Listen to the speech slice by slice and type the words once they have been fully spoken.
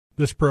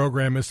This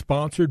program is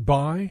sponsored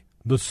by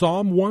the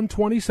Psalm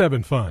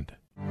 127 Fund.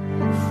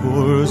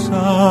 For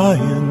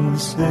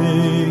Zion's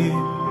sake,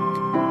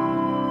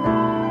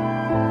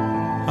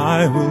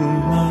 I will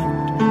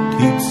not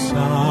keep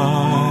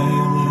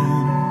silent.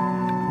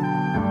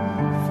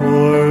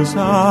 For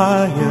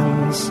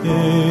Zion's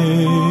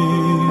sake,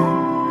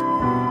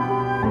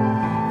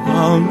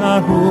 I'll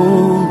not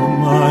hold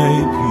my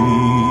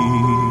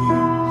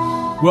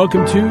peace.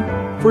 Welcome to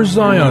For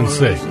Zion's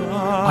Sake.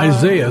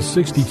 Isaiah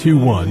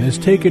 62:1 is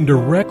taken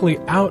directly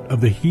out of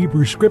the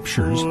Hebrew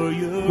Scriptures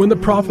when the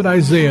prophet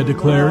Isaiah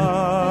declared,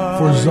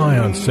 "For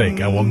Zion's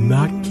sake I will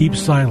not keep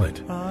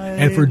silent,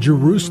 and for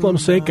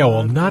Jerusalem's sake I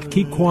will not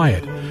keep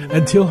quiet,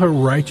 until her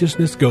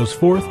righteousness goes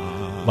forth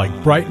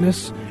like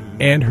brightness,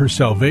 and her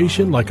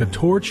salvation like a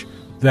torch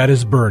that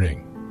is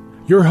burning."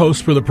 Your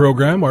hosts for the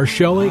program are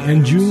Shelley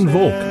and June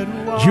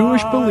Volk,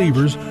 Jewish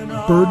believers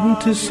burdened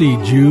to see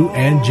Jew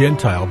and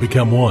Gentile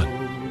become one.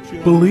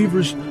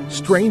 Believers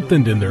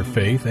strengthened in their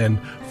faith and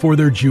for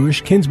their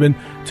Jewish kinsmen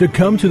to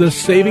come to the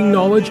saving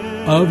knowledge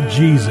of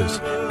Jesus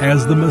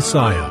as the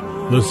Messiah,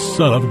 the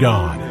Son of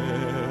God.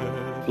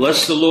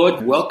 Bless the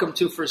Lord. Welcome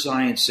to For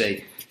Zion's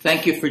Sake.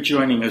 Thank you for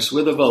joining us.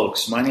 We're the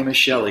Volks. My name is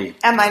Shelley.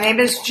 And my name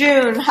is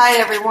June. Hi,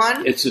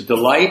 everyone. It's a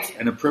delight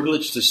and a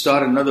privilege to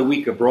start another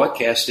week of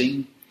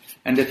broadcasting.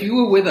 And if you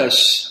were with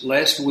us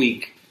last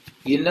week,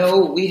 you know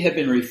we have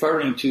been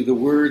referring to the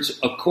words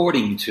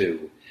according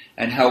to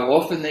and how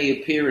often they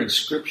appear in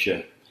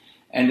Scripture.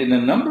 And in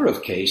a number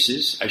of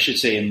cases, I should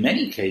say in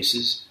many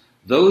cases,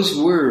 those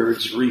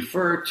words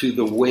refer to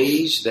the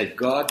ways that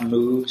God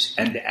moves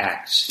and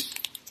acts.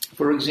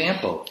 For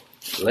example,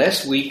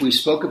 last week we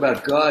spoke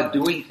about God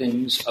doing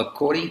things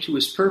according to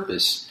His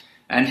purpose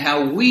and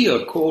how we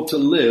are called to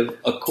live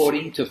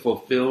according to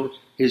fulfill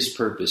His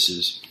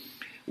purposes.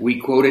 We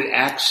quoted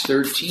Acts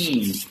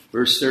 13,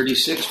 verse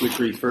 36, which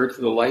referred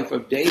to the life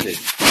of David.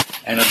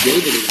 And of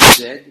David it was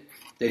said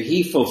that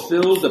he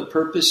fulfilled the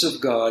purpose of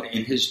God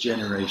in his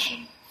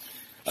generation.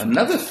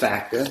 Another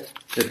factor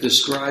that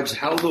describes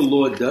how the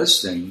Lord does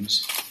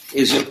things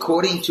is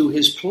according to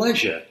His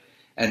pleasure.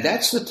 And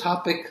that's the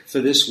topic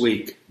for this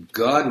week,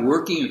 God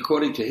working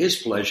according to His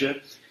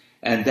pleasure.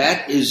 And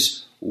that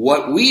is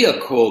what we are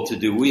called to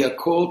do. We are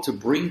called to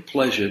bring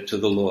pleasure to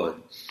the Lord.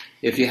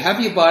 If you have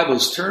your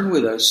Bibles, turn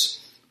with us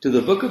to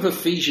the book of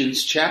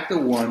Ephesians, chapter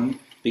 1,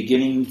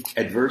 beginning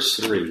at verse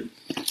 3.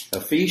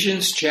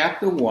 Ephesians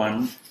chapter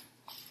 1,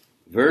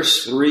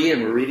 verse 3,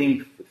 and we're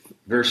reading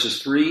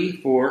verses 3,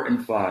 4,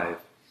 and 5.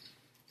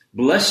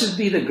 Blessed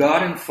be the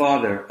God and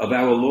Father of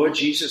our Lord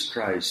Jesus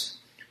Christ,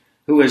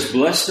 who has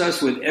blessed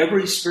us with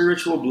every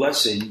spiritual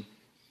blessing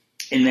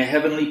in the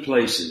heavenly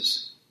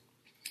places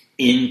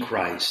in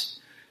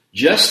Christ,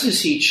 just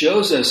as He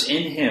chose us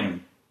in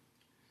Him.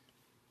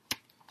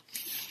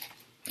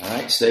 All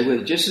right, stay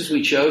with it. Just as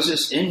we chose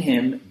us in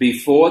Him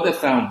before the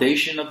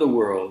foundation of the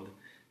world,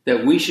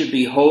 that we should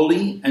be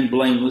holy and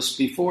blameless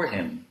before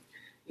Him.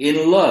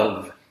 In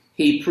love,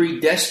 He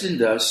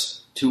predestined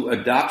us to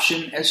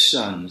adoption as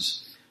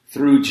sons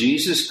through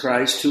Jesus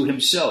Christ to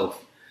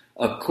Himself,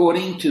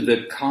 according to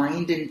the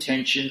kind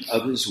intention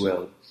of His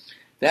will.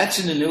 That's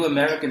in the New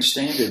American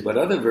Standard, but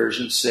other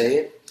versions say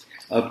it,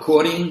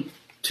 according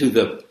to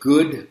the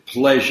good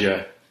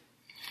pleasure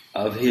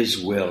of His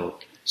will.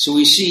 So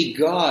we see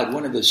God,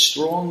 one of the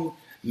strong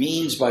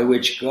means by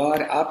which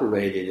God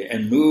operated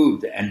and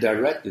moved and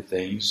directed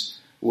things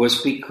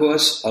was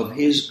because of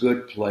His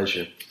good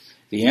pleasure.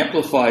 The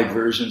Amplified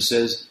Version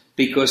says,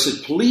 because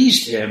it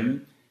pleased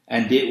Him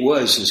and it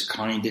was His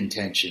kind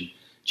intention.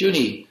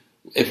 Junie,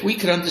 if we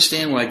could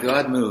understand why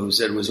God moves,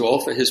 that it was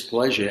all for His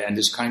pleasure and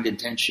His kind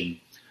intention,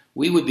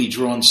 we would be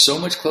drawn so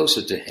much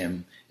closer to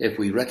Him if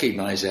we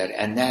recognize that,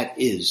 and that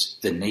is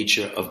the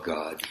nature of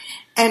God.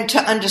 And to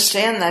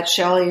understand that,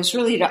 Shelley, is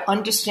really to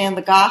understand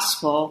the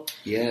gospel,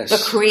 yes, the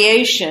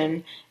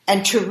creation,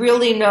 and to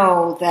really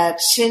know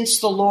that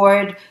since the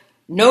Lord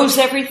knows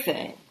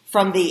everything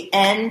from the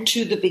end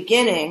to the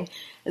beginning,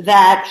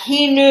 that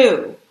He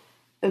knew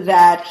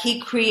that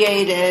He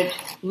created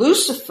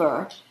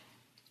Lucifer,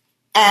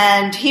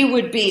 and he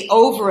would be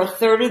over a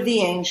third of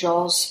the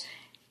angels,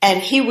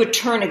 and he would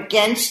turn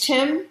against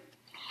him,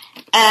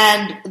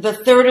 and the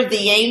third of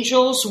the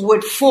angels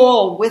would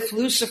fall with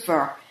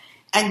Lucifer.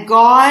 And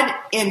God,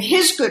 in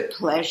His good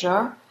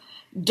pleasure,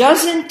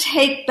 doesn't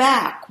take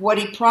back what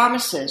He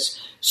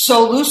promises.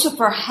 So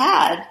Lucifer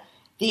had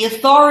the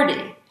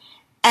authority.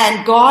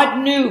 And God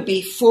knew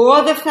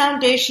before the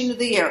foundation of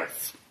the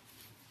earth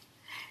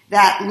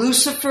that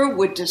Lucifer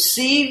would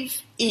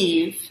deceive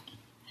Eve,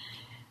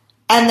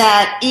 and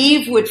that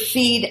Eve would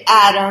feed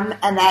Adam,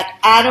 and that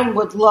Adam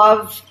would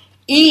love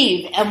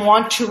Eve and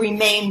want to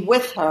remain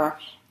with her,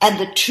 and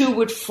the two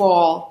would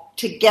fall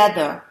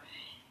together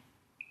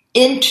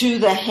into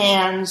the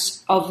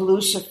hands of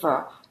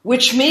Lucifer,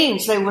 which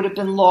means they would have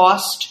been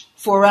lost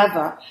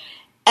forever.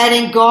 And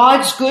in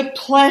God's good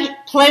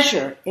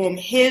pleasure, in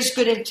His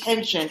good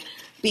intention,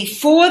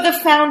 before the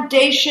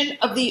foundation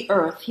of the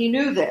earth, He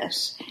knew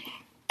this,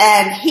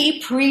 And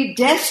he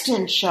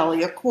predestined,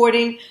 Shelley,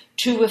 according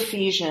to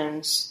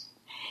Ephesians,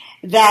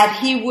 that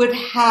he would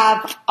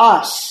have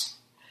us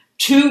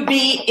to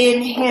be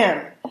in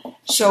him.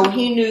 So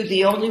he knew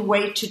the only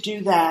way to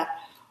do that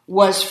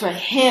was for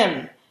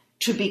him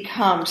to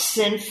become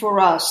sin for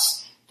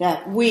us,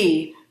 that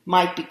we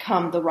might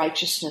become the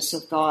righteousness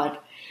of God.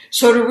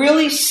 So to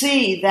really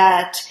see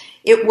that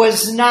it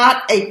was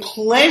not a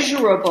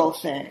pleasurable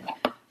thing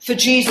for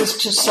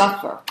Jesus to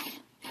suffer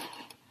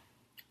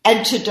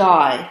and to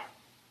die,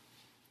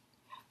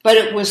 but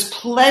it was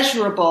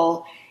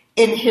pleasurable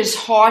in his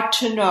heart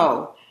to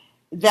know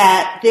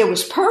that there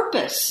was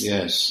purpose.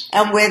 Yes.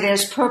 And where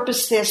there's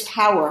purpose, there's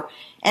power.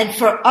 And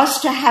for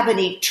us to have an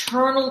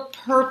eternal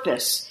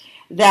purpose,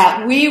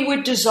 that we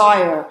would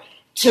desire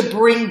to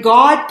bring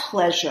God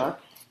pleasure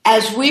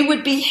as we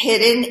would be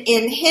hidden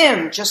in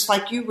him, just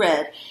like you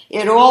read.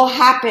 It all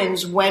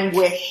happens when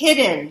we're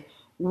hidden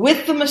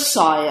with the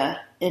Messiah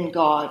in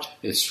God.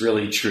 It's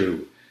really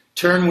true.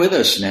 Turn with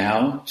us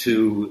now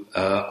to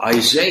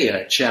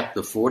Isaiah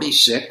chapter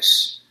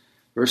 46,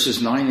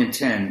 verses 9 and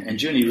 10.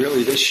 And Junie,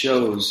 really this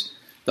shows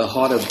the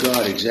heart of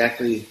God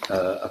exactly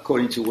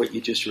according to what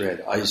you just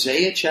read.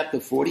 Isaiah chapter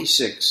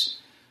 46,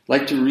 I'd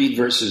like to read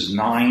verses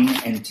 9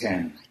 and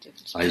 10.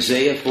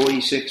 Isaiah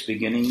 46,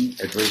 beginning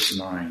at verse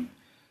 9.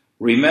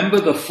 Remember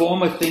the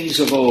former things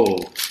of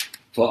old,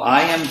 for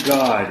I am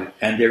God,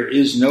 and there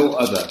is no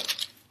other.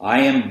 I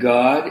am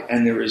God,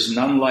 and there is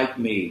none like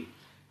me,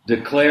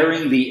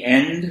 declaring the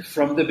end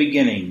from the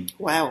beginning.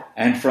 Wow.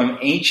 And from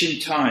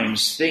ancient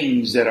times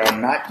things that are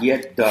not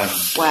yet done.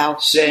 Wow.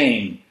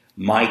 Saying,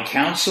 my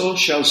counsel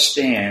shall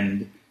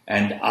stand,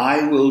 and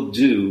I will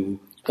do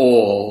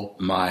all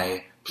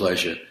my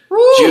pleasure.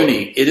 Woo!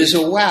 Junie, it is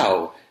a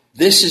wow.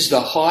 This is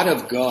the heart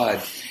of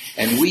God,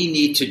 and we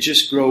need to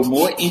just grow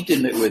more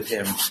intimate with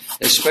him,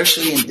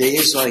 especially in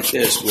days like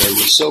this where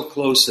we're so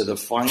close to the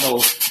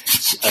final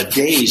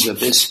days of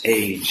this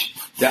age.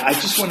 I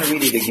just want to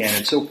read it again.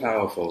 It's so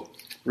powerful.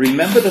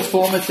 Remember the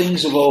former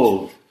things of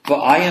old,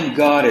 for I am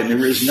God and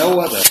there is no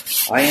other.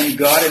 I am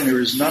God and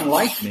there is none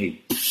like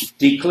me,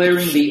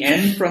 declaring the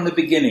end from the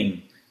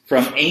beginning,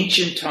 from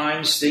ancient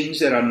times things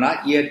that are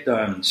not yet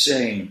done,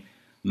 saying,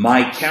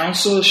 my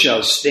counsel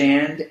shall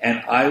stand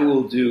and I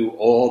will do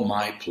all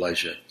my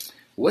pleasure.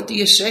 What do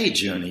you say,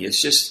 Junie?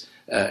 It's just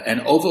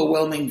an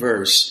overwhelming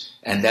verse,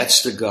 and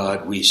that's the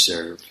God we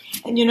serve.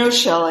 And you know,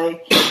 Shelley,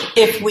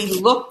 if we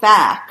look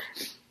back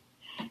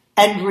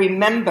and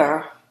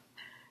remember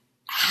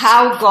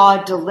how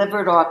God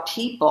delivered our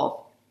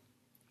people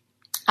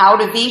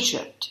out of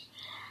Egypt,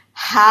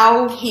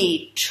 how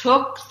he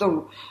took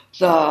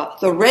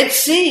the Red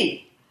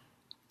Sea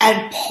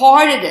and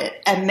parted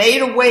it and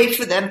made a way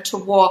for them to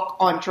walk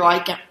on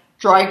dry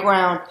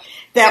ground,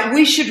 that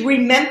we should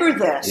remember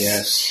this.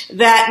 Yes.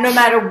 That no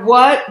matter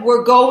what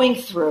we're going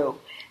through,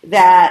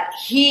 that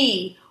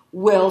he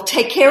will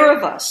take care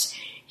of us.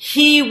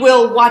 He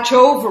will watch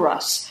over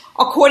us.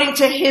 According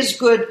to his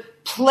good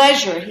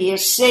pleasure, he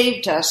has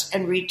saved us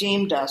and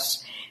redeemed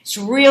us. It's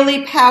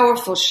really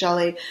powerful,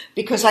 Shelley,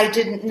 because I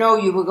didn't know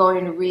you were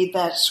going to read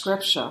that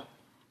scripture.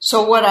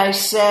 So what I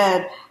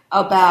said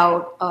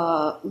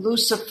about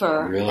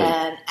Lucifer Really?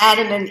 and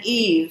Adam and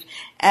Eve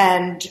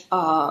and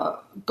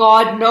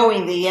God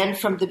knowing the end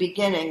from the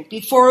beginning,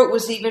 before it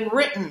was even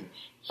written,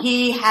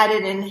 he had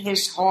it in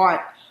his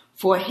heart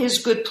for his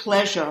good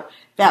pleasure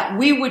that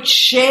we would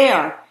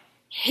share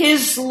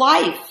his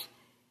life.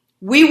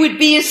 We would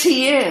be as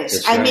he is.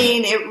 That's right. I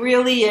mean, it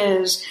really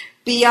is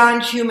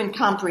beyond human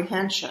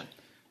comprehension.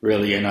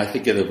 Really, and I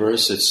think of the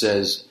verse that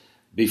says,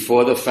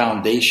 before the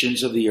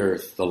foundations of the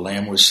earth, the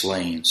Lamb was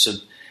slain. So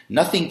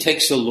nothing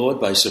takes the Lord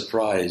by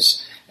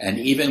surprise. And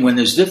even when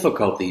there's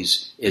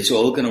difficulties, it's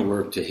all going to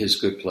work to his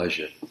good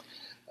pleasure.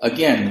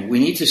 Again, we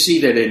need to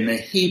see that in the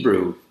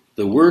Hebrew,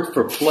 the word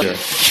for pleasure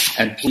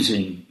and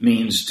pleasing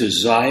means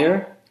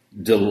desire,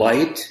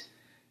 delight,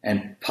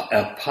 and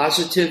a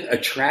positive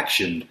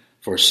attraction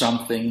for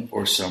something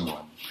or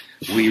someone.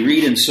 We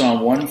read in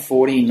Psalm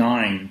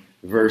 149,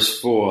 verse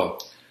 4,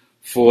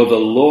 for the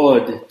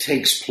Lord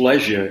takes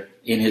pleasure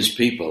in his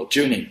people.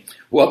 Junie,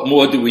 what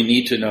more do we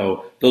need to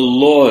know? The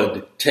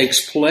Lord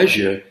takes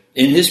pleasure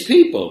in his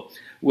people.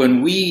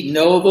 When we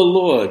know the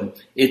Lord,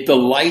 it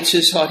delights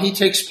his heart. He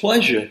takes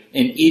pleasure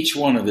in each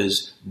one of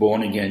his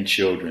born-again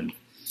children.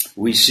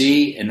 We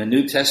see in the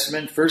New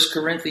Testament, 1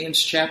 Corinthians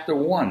chapter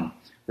 1,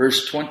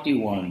 verse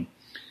 21,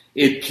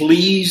 it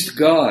pleased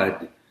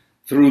God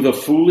through the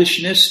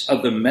foolishness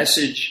of the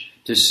message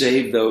to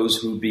save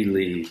those who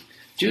believe.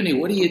 Junie,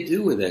 what do you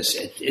do with this?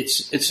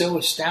 It's so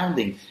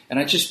astounding. And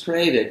I just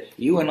pray that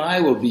you and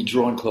I will be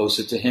drawn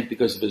closer to him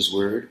because of his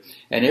word.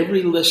 And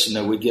every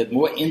listener would get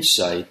more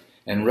insight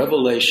and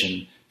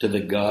revelation to the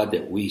God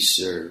that we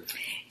serve.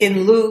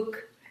 In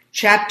Luke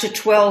chapter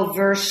 12,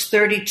 verse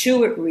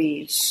 32, it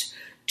reads,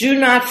 do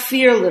not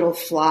fear, little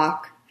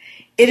flock.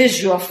 It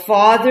is your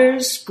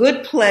Father's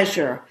good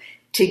pleasure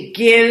to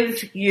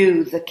give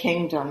you the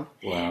kingdom.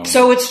 Wow.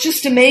 So it's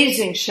just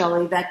amazing,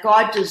 Shelley, that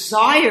God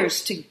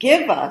desires to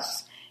give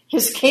us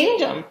his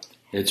kingdom.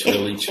 It's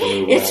really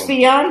true. It's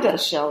beyond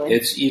us,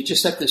 Shelley. You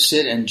just have to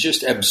sit and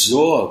just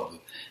absorb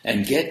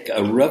and get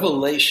a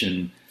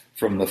revelation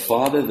from the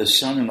Father, the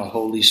Son, and the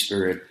Holy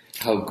Spirit,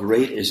 how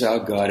great is our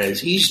God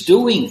as He's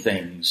doing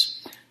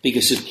things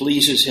because it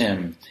pleases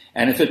Him.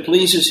 And if it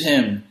pleases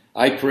Him,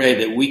 I pray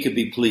that we could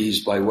be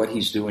pleased by what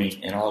He's doing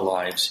in our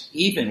lives,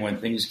 even when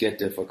things get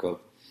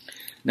difficult.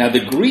 Now,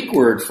 the Greek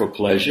word for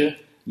pleasure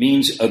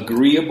means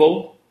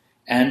agreeable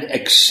and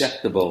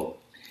acceptable.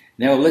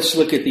 Now, let's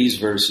look at these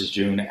verses,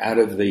 June, out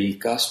of the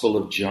Gospel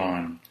of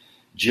John.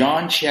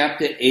 John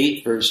chapter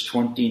 8, verse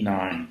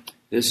 29.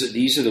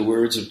 These are the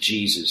words of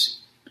Jesus.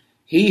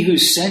 He who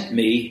sent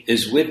me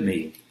is with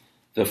me.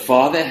 The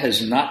Father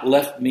has not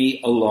left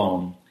me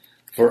alone,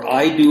 for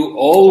I do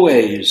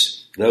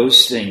always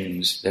those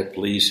things that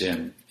please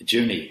Him.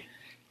 Junie,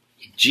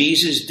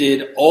 Jesus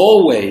did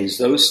always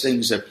those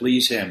things that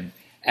please Him.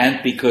 And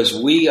because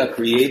we are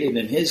created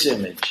in His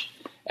image,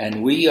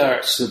 and we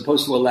are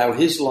supposed to allow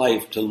His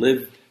life to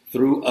live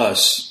through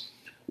us,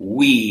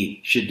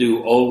 we should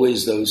do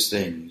always those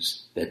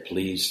things that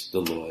please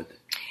the Lord.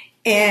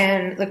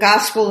 In the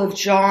Gospel of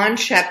John,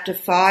 chapter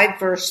 5,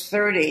 verse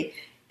 30,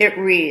 it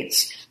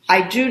reads,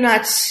 I do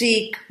not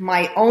seek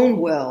my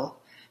own will,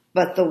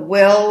 but the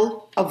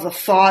will of the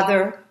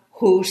Father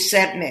who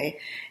sent me.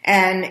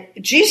 And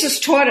Jesus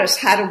taught us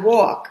how to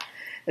walk,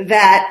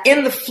 that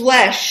in the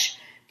flesh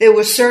there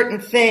were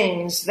certain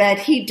things that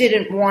He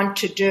didn't want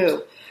to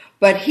do,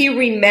 but He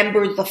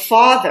remembered the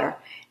Father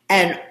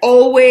and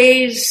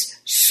always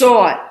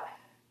sought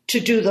to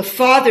do the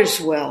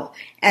Father's will.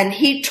 And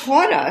He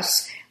taught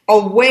us a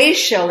way,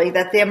 Shelley,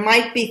 that there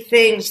might be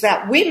things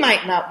that we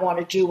might not want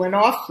to do in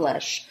our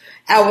flesh.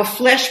 Our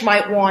flesh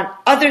might want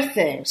other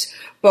things,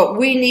 but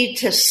we need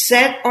to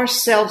set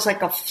ourselves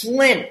like a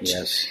flint,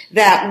 yes,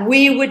 that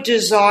we would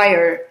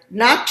desire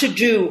not to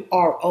do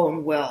our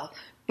own will,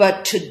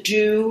 but to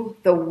do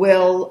the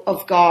will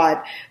of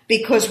God.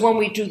 Because when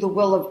we do the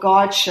will of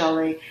God,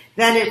 Shelley,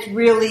 then it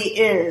really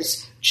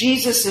is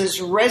Jesus'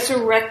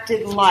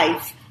 resurrected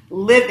life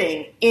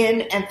living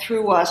in and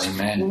through us,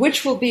 Amen,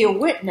 which will be a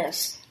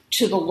witness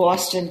to the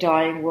lost and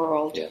dying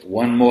world. Yeah.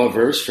 One more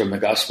verse from the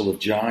Gospel of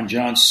John,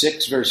 John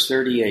 6, verse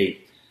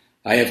 38.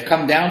 I have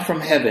come down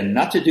from heaven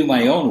not to do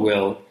my own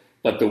will,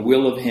 but the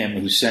will of Him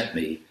who sent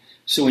me.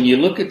 So when you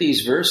look at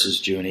these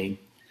verses, Junie,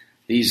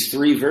 these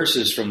 3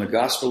 verses from the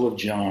Gospel of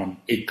John,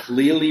 it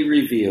clearly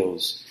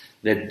reveals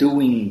that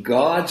doing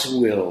God's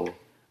will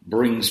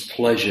brings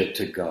pleasure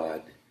to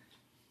God.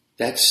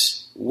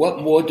 That's,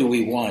 what more do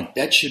we want?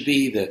 That should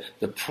be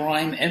the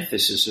prime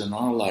emphasis in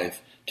our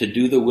life, to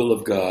do the will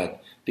of God.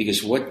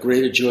 Because what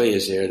greater joy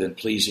is there than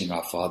pleasing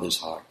our Father's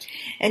heart?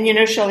 And you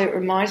know, Shelley, it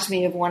reminds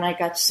me of when I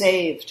got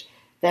saved,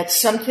 that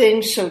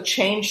something so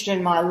changed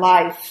in my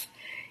life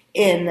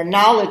in the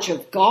knowledge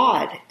of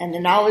God and the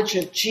knowledge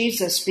of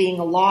Jesus being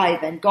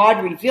alive and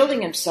God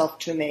revealing Himself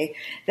to me,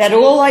 that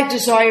all I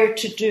desired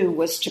to do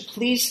was to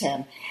please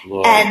Him.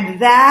 Lord. And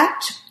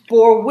that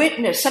bore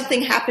witness.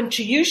 Something happened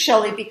to you,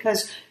 Shelley,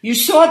 because you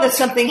saw that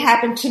something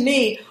happened to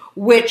me,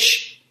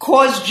 which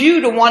caused you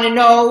to want to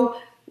know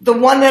the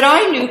one that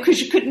I knew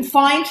because you couldn't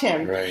find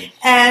Him. Right.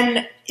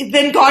 And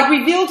then God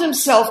revealed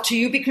Himself to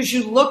you because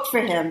you looked for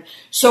Him.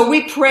 So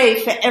we pray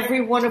for every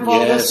one of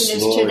our Yes,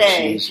 listeners Lord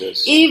today,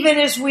 Jesus. even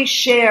as we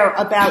share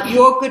about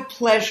your good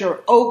pleasure,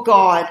 oh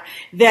God,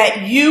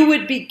 that you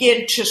would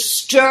begin to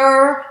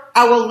stir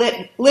our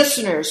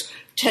listeners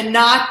to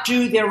not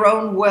do their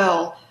own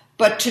will,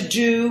 but to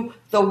do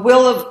the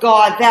will of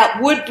God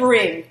that would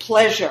bring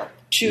pleasure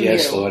to you.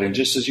 Yes, Lord. And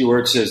just as your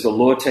word says, the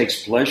Lord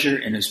takes pleasure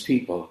in His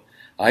people.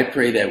 I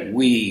pray that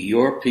we,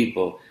 your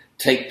people,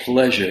 take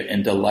pleasure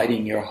in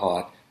delighting your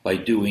heart by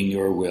doing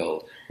your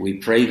will. We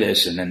pray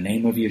this in the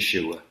name of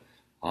Yeshua.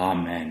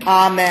 Amen.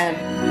 Amen.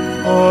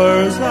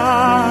 For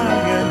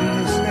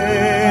Zion's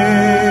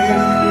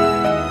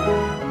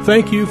sake.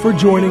 Thank you for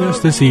joining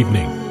us this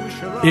evening.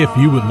 If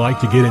you would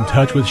like to get in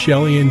touch with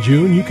Shelley and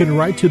June, you can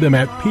write to them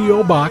at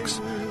P.O. Box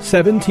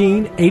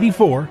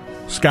 1784,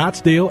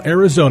 Scottsdale,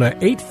 Arizona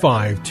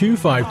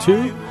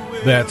 85252.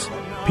 That's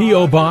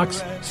P.O.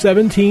 Box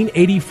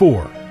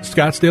 1784,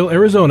 Scottsdale,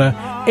 Arizona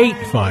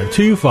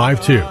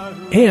 85252.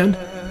 And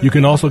you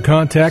can also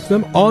contact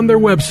them on their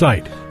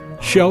website,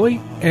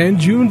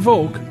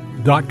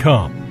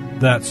 ShelleyandJuneVolk.com.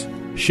 That's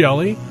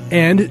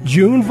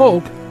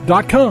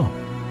ShelleyandJuneVolk.com.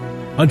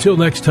 Until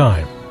next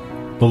time,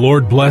 the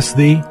Lord bless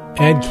thee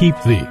and keep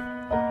thee.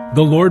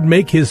 The Lord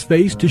make His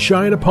face to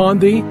shine upon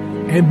thee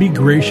and be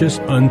gracious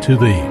unto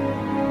thee.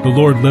 The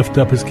Lord lift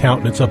up His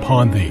countenance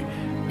upon thee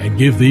and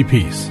give thee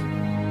peace.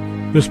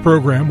 This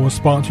program was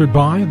sponsored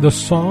by the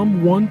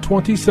Psalm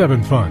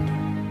 127 Fund.